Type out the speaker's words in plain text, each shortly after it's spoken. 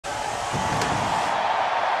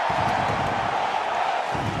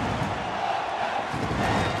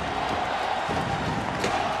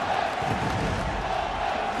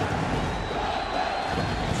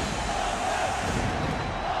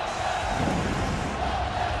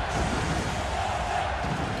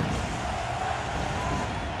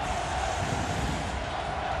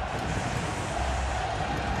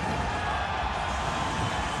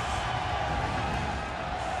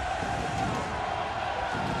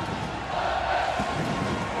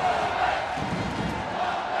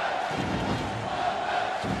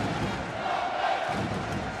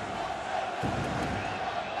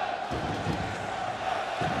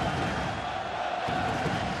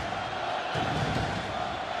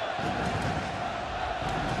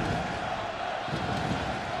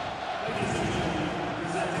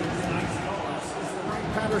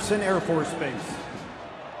Anderson Air Force Base.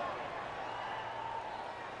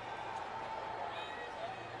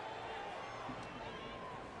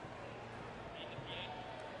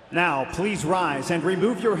 Now, please rise and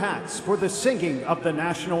remove your hats for the singing of the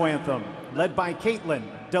national anthem, led by Caitlin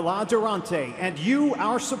de la Durante and you,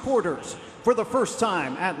 our supporters, for the first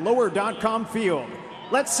time at Lower.com Field.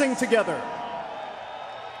 Let's sing together.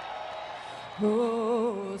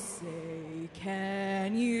 Oh, say,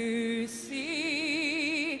 can you see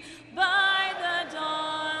by the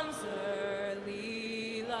dawn's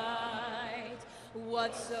early light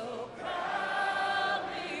what so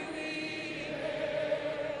proudly we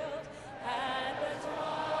hailed at the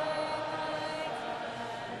twilight's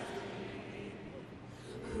gleam,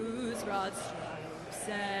 whose broad stripes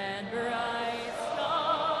and bright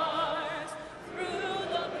stars through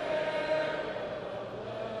the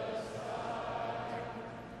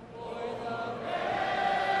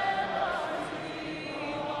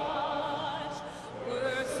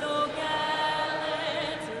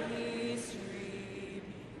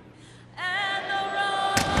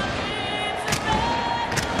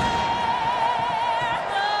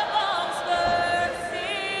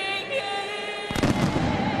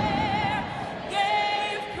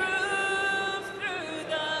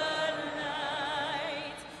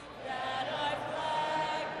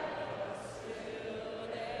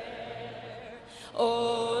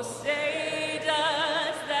oh, say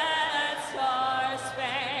does that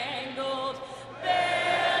star-spangled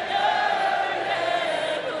banner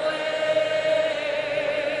yet wave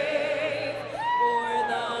o'er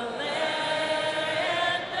the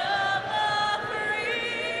land of the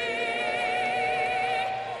free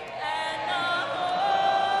and the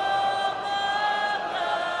home of the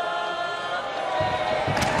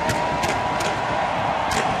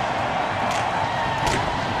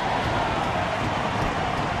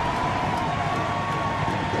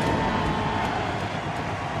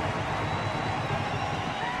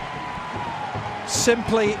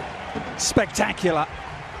Simply spectacular.